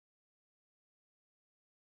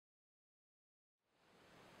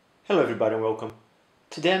Hello everybody and welcome.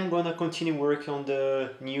 Today I'm gonna continue working on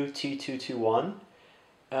the new T221.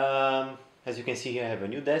 As you can see here I have a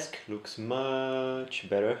new desk, looks much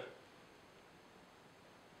better.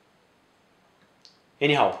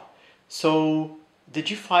 Anyhow, so the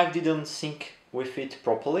G5 didn't sync with it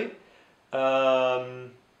properly. I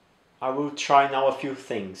will try now a few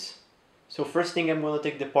things. So first thing, I'm gonna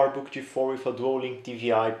take the PowerBook G4 with a dual link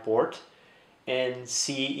DVI port and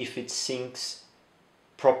see if it syncs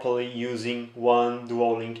properly using one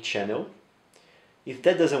dual link channel. If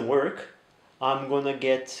that doesn't work, I'm gonna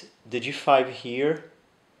get the G5 here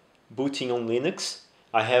booting on Linux.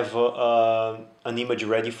 I have an image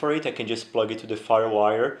ready for it. I can just plug it to the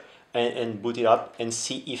FireWire and boot it up and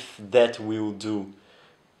see if that will do.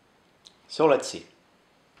 So let's see.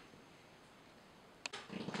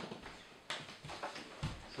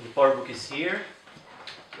 So the PowerBook is here.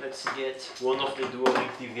 Let's get one of the dual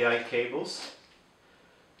link DVI cables.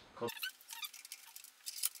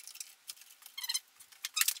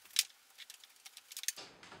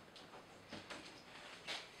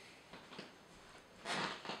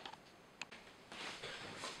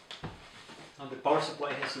 Now the power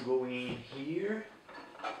supply has to go in here.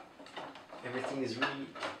 Everything is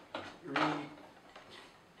really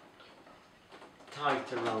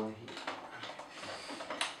tight around here.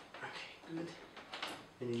 Okay, good.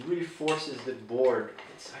 And it really forces the board.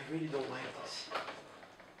 I really don't like this.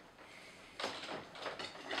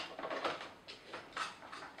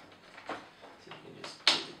 So you can just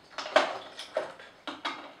put it.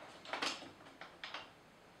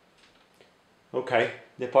 Okay,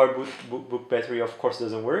 the PowerBook battery of course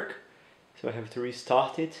doesn't work, so I have to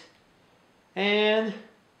restart it. And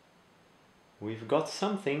we've got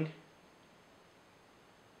something.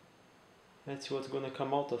 Let's see what's gonna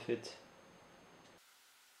come out of it.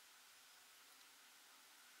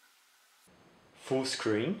 Full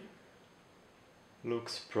screen.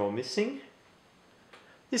 Looks promising.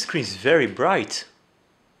 This screen is very bright.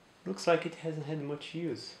 Looks like it hasn't had much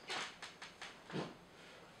use.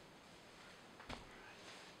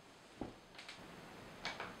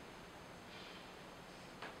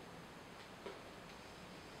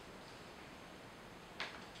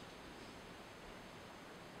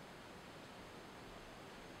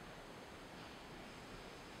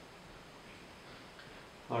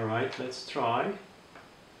 Alright, let's try.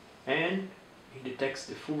 And it detects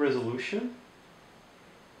the full resolution.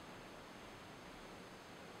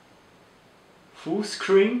 Full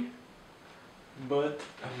screen, but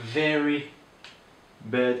a very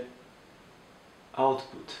bad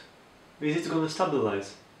output. Is it gonna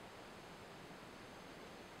stabilize?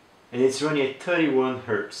 And it's running at 31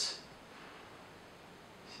 Hz.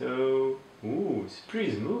 So, ooh, it's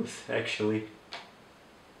pretty smooth actually.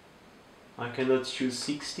 I cannot choose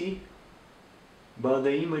 60, but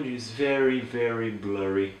the image is very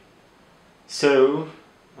blurry. So,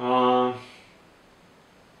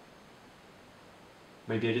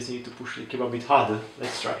 maybe I just need to push the cable a bit harder.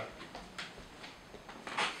 Let's try.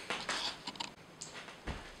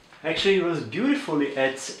 Actually, it runs beautifully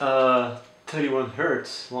at 31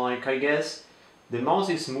 Hz. Like, I guess the mouse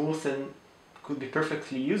is smooth and could be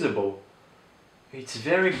perfectly usable. It's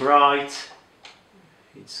very bright.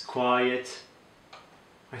 It's quiet.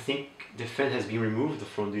 I think the fan has been removed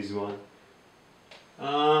from this one.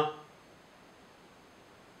 Now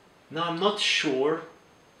I'm not sure.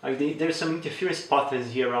 There's some interference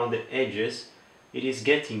patterns here around the edges. It is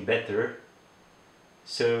getting better.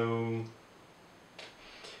 So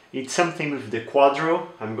it's something with the Quadro.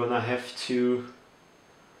 I'm gonna have to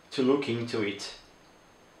look into it.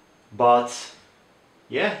 But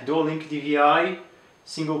yeah, dual link DVI,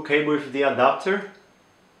 single cable with the adapter.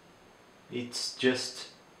 It's just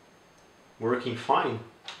working fine.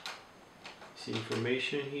 See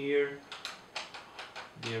information here,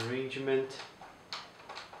 the arrangement.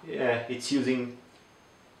 Yeah, it's using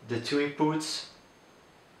the two inputs,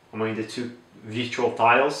 the two virtual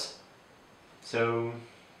tiles. So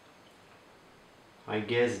I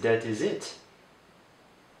guess that is it.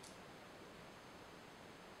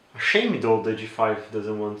 A shame though the G5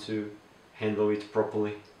 doesn't want to handle it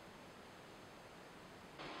properly.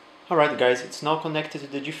 Alright guys, it's now connected to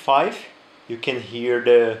the G5. You can hear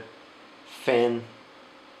the fan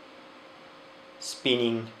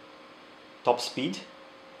spinning top speed.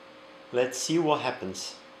 Let's see what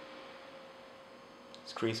happens.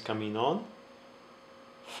 Screen's coming on.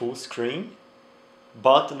 Full screen.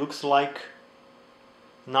 But looks like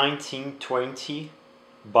 1920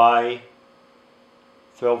 by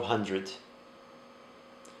 1200.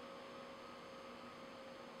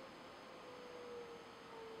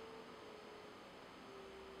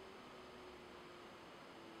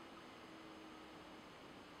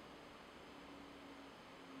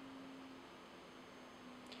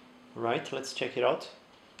 Right, let's check it out.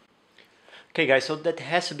 Okay guys, so that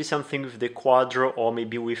has to be something with the Quadro or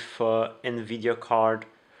maybe with NVIDIA card.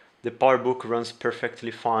 The PowerBook runs perfectly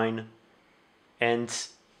fine, and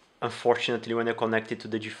unfortunately when I connect it to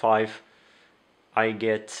the G5 I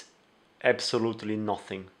get absolutely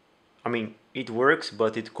nothing. I mean, it works,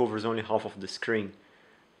 but it covers only half of the screen.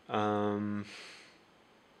 I'm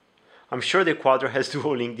sure the Quadro has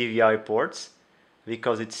dual-link DVI ports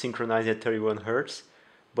because it's synchronized at 31 Hz,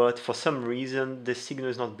 but for some reason the signal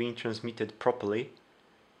is not being transmitted properly.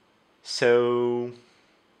 So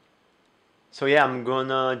yeah, I'm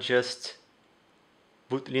gonna just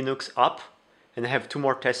boot Linux up, and I have 2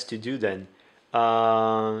 more tests to do then.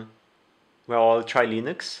 Well, I'll try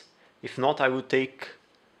Linux. If not, I will take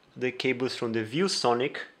the cables from the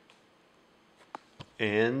ViewSonic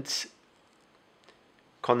and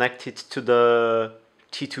connect it to the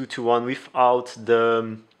T221 without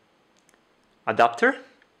the adapter,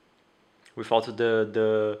 without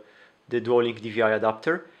the dual-link DVI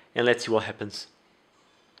adapter, and let's see what happens.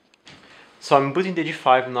 So I'm booting the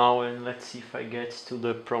G5 now, and let's see if I get to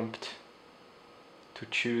the prompt to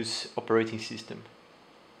choose operating system.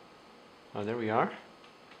 Oh, there we are.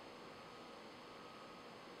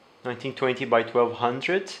 1920 by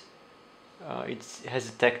 1200. It has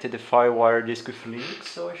detected the FireWire disk with Linux,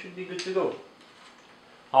 so I should be good to go.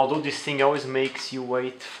 Although this thing always makes you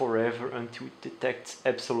wait forever until it detects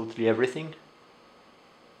absolutely everything.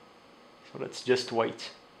 So let's just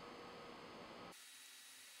wait.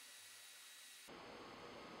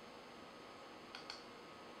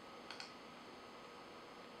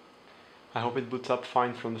 I hope it boots up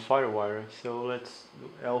fine from the FireWire. So let's do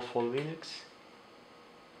L for Linux.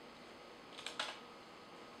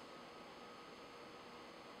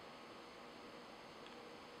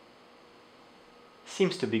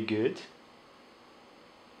 Seems to be good.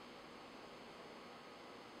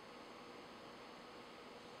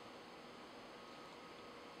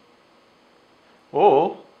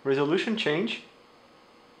 Oh, resolution change.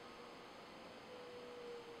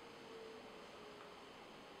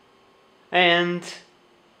 And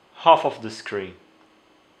half of the screen.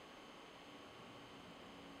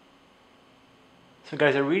 So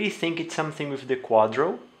guys, I really think it's something with the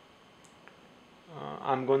Quadro.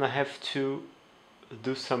 I'm gonna have to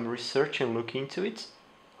do some research and look into it.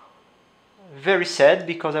 Very sad,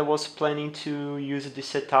 because I was planning to use this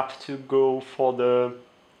setup to go for the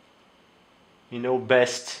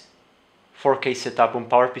best 4K setup on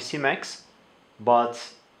PowerPC Max,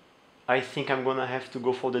 but I think I'm gonna have to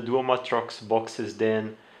go for the dual Matrox boxes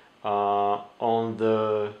then on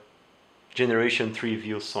the Generation 3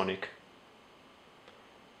 ViewSonic.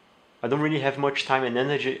 I don't really have much time and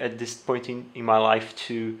energy at this point in my life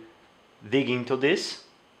to dig into this,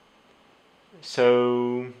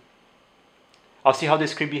 so I'll see how the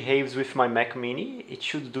screen behaves with my Mac Mini. It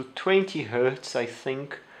should do 20 Hz, I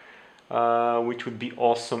think, which would be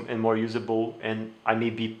awesome and more usable, and I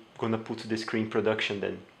may be gonna put the screen production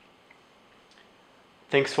then.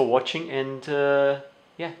 Thanks for watching, and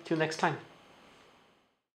yeah, till next time.